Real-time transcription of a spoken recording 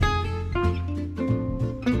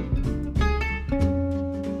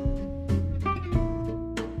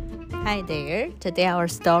Hi there. Today our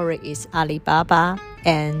story is Alibaba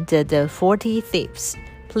and the 40 Thieves.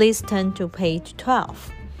 Please turn to page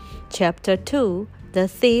 12. Chapter 2, The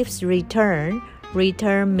Thieves Return.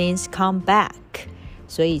 Return means come back.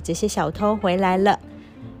 所以这些小偷回来了。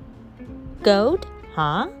Gold,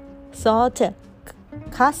 thought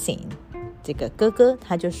cousin. 这个哥哥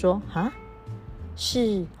他就说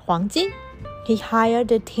是黄金。He hired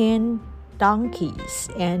 10 donkeys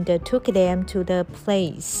and took them to the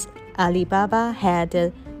place Alibaba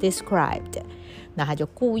had described. 那他就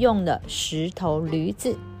雇用了10头驴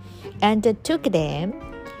子 and took them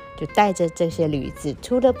就带着这些驴子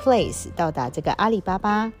to the place 到达这个阿里巴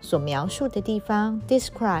巴所描述的地方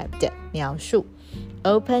described 描述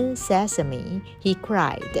Open sesame, he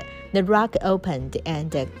cried. The rock opened and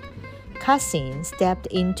the cousin stepped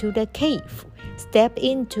into the cave. Step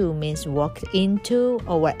into means walk into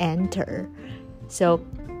or enter. So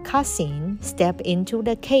cousin stepped into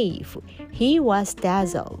the cave. He was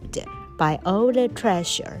dazzled by all the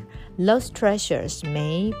treasure. Those treasures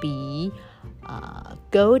may be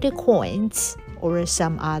gold coins or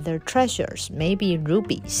some other treasures, maybe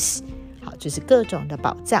rubies. 好，就是各种的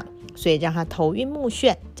宝藏，所以让他头晕目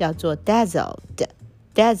眩，叫做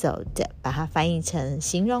dazzled。dazzled 把它翻译成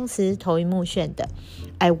形容词，头晕目眩的。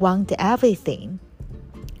I want everything，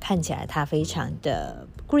 看起来他非常的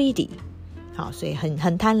greedy。好，所以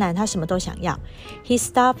很贪婪，他什么都想要。He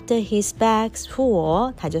stuffed his bags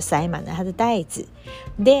full， 他就塞满了他的袋子。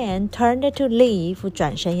Then turned to leave，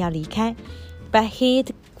 转身要离开。But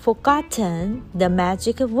he'd forgotten the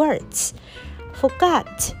magic words.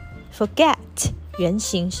 Forget 原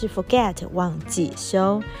型是 forget 忘记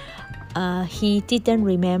So he didn't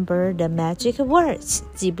remember the magic words，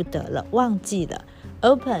 记不得了，忘记了。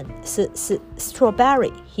Open 是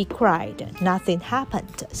strawberry, he cried. Nothing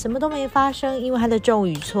happened. 什么都没发生，因为他的咒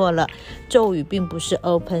语错了。咒语并不是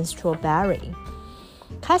open strawberry.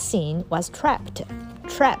 Cousin was trapped.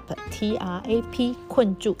 Trap, T-R-A-P,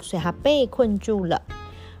 困住，所以他被困住了。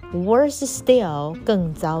Worse still,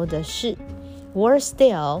 更糟的是。Worse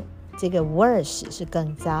still, 这个 worse 是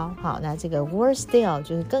更糟。好，那这个 worse still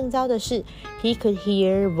就是更糟的是。He could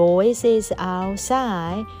hear voices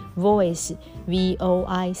outside. Voice,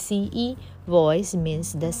 V-O-I-C-E. Voice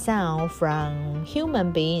means the sound from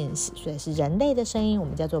human beings. 所以是人类的声音，我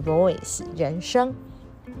们叫做 voice, 人声。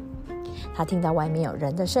他听到外面有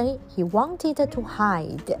人的声音。He wanted to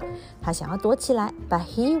hide. 他想要躲起来。But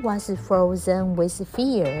he was frozen with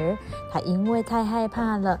fear. 他因为太害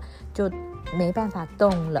怕了，就没办法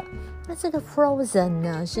动了。那这个 frozen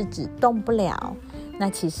呢，是指动不了。那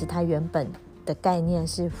其实它原本的概念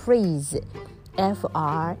是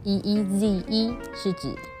freeze。F-R-E-E-Z-E 是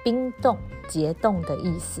指冰冻、结冻的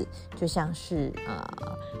意思，就像是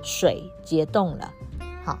水结冻了。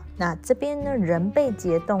好，那这边呢，人被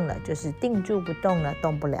结冻了，就是定住不动了，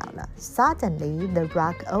动不了了。Suddenly the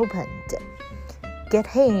rock opened. Get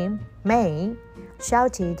him, May,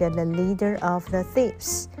 shouted the leader of the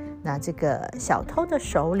thieves. 那这个小偷的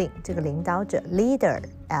首领，这个领导者 leader,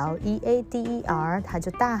 L-E-A-D-E-R 他就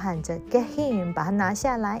大喊着 Get him, 把他拿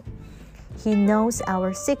下来。He knows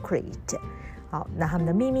our secret. 好，那他们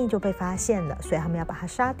的秘密就被发现了，所以他们要把他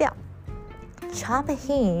杀掉。Chop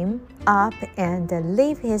him up and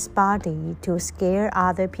leave his body to scare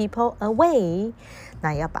other people away.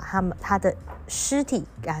 那要把他的尸体，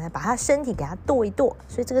把他身体给他剁一剁，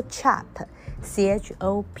所以这个 chop,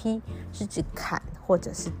 C-H-O-P 是指砍或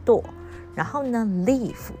者是剁。然后呢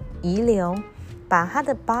leave 遗留，把他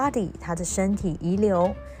的 body 他的身体遗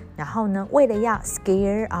留。然后呢，为了要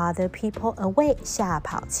scare other people away 吓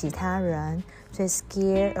跑其他人，所以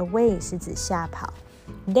scare away 是指吓跑。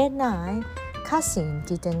That night, cousin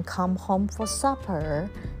didn't come home for supper.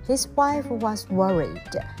 His wife was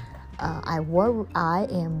worried. I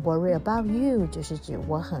am worried about you 就是指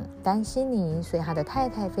我很担心你，所以他的太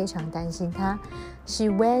太非常担心他。She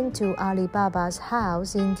went to Alibaba's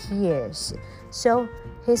house in tears. So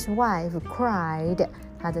his wife cried.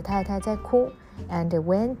 他的太太在哭。And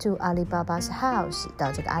went to Alibaba's house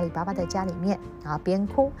到这个阿里巴巴的家里面，然后边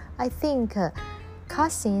哭。I think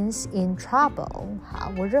cousin's in trouble.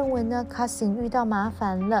 好，我认为呢 cousin 遇到麻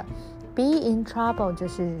烦了。Be in trouble 就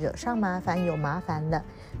是惹上麻烦，有麻烦了。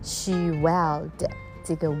She wailed.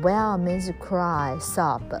 这个 wail means cry,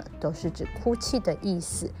 sob 都是指哭泣的意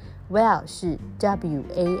思。Wail 是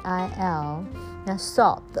W-A-I-L， 那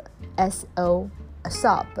sob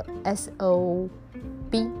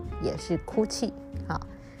S-O-B 也是哭泣。好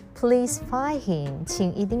Please find him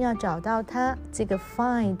请一定要找到他，这个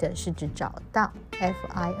find 是指找到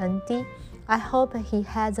F-I-N-D。 I hope he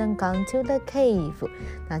hasn't gone to the cave。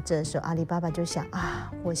 那这时候阿里巴巴就想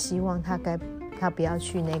我希望他他不要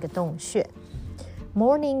去那个洞穴。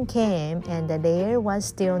Morning came and there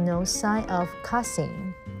was still no sign of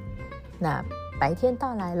Cassim。 那白天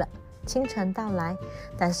到来了，清晨到来，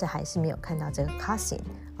但是还是没有看到这个 Cassim。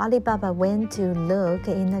 阿里巴巴 went to look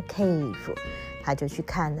in the cave。 他就去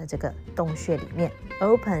看了这个洞穴里面。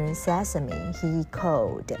 Open sesame, he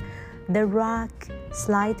called. The rock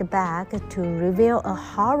slid back to reveal a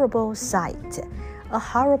horrible sight. A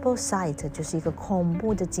horrible sight 就是一个恐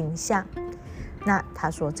怖的景象。那他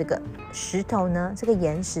说这个石头呢，这个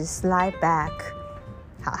岩石 slide back，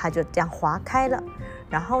 好，他就这样滑开了，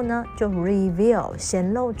然后呢就 reveal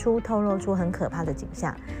显露出透露出很可怕的景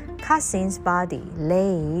象。 Cassim's body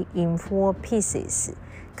lay in 4 pieces。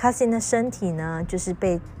 Cassim 的身体呢就是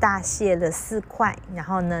被大卸了4块，然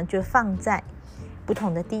后呢就放在不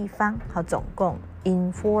同的地方。好，总共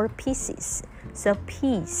in 4 pieces。 So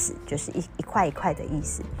piece 就是一块一块的意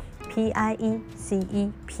思，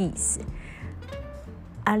 P-I-E-C-E piece。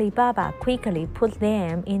阿里巴巴 quickly put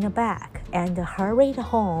them in a bag and hurried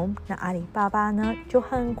home。 那阿里巴巴呢就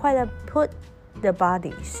很快的 put the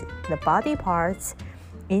body parts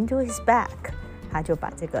into his bag。 他就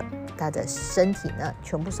把他的身体呢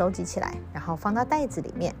全部收集起来，然后放到袋子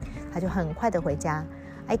里面，他就很快的回家。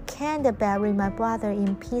 I can't bury my brother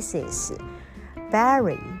in pieces。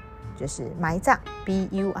 Bury 就是埋葬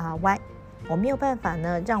B-U-R-Y。 我没有办法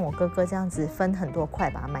呢让我哥哥这样子分很多块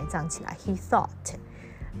把它埋葬起来。 He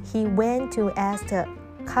thought。He went to ask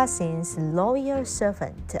Cassim's loyal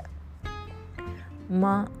servant,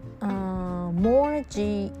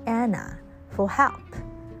 Morgiana, for help。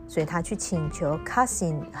 所以他去请求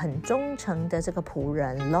Cassim 很忠诚的这个仆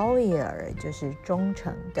人 loyal 就是忠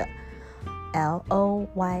诚的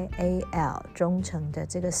L-O-Y-A-L 忠诚的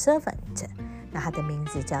这个 servant。 那他的名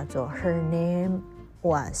字叫做 Her name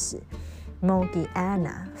was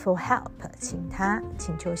Morgiana for help，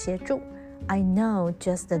 请求协助。I know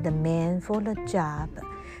just the man for the job。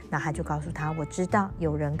 那他就告诉他，我知道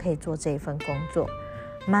有人可以做这份工作。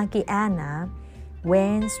 Morgiana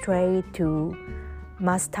went straight to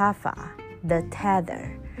Mustafa the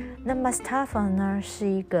tailor。 那 Mustafa 呢是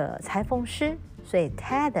一个裁缝师，所以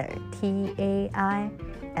tailor T-A-I-L-O-R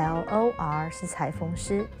是裁缝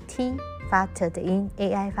师， T 发 T 的音，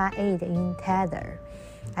 A-I 发 A 的音 tailor。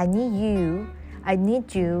 I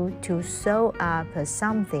need you to sew up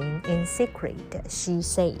something in secret, she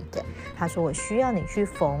said。 她说我需要你去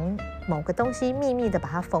缝某个东西，秘密的把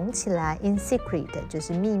它缝起来。 In secret 就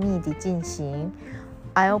是秘密地进行。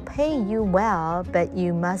 I'll pay you well, but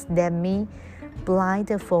you must let me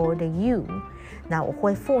blindfold you。 那我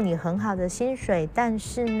会付你很好的薪水，但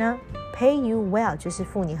是呢 pay you well 就是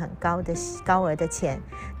付你很高额的钱，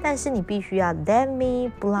但是你必须要 let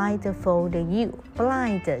me blindfold you。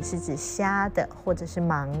 Blind 是指瞎的或者是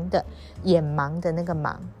盲的，眼盲的那个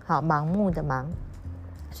盲，好，盲目的盲。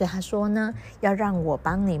所以他说呢，要让我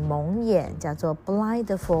帮你蒙眼，叫做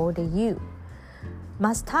blindfold you。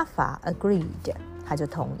 Mustafa agreed， 他就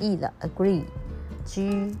同意了。 Agree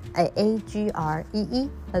A-G-R-E-E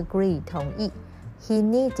agree 同意。 He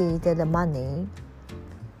needed the money。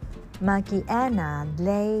 Morgiana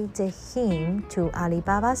led him to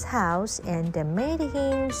Alibaba's house and made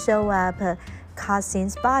him sew up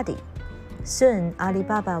Cassim's body. Soon,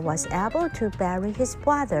 Alibaba was able to bury his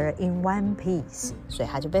brother in 1 piece. 所以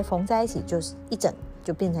他就被缝在一起，就是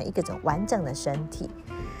就变成一个完整的身体。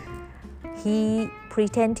He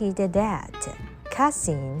pretended that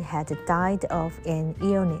Cassim had died of an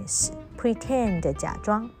illness. Pretend 假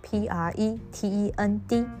装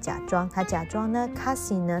P-R-E-T-E-N-D 假装，他假装呢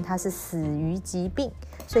Cassim 呢他是死于疾病，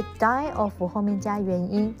所以 die of 后面加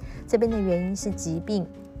原因，这边的原因是疾病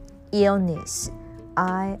illness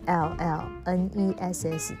I-L-L-N-E-S-S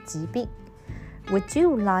疾病。 Would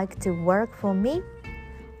you like to work for me?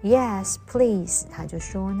 Yes, please。 他就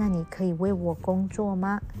说那你可以为我工作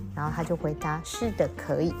吗？然后他就回答是的，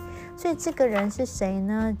可以。所以这个人是谁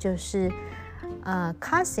呢？就是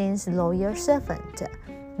Cassim's loyal servant,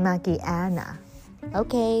 Morgiana.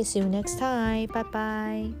 Okay, see you next time. Bye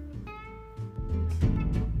bye.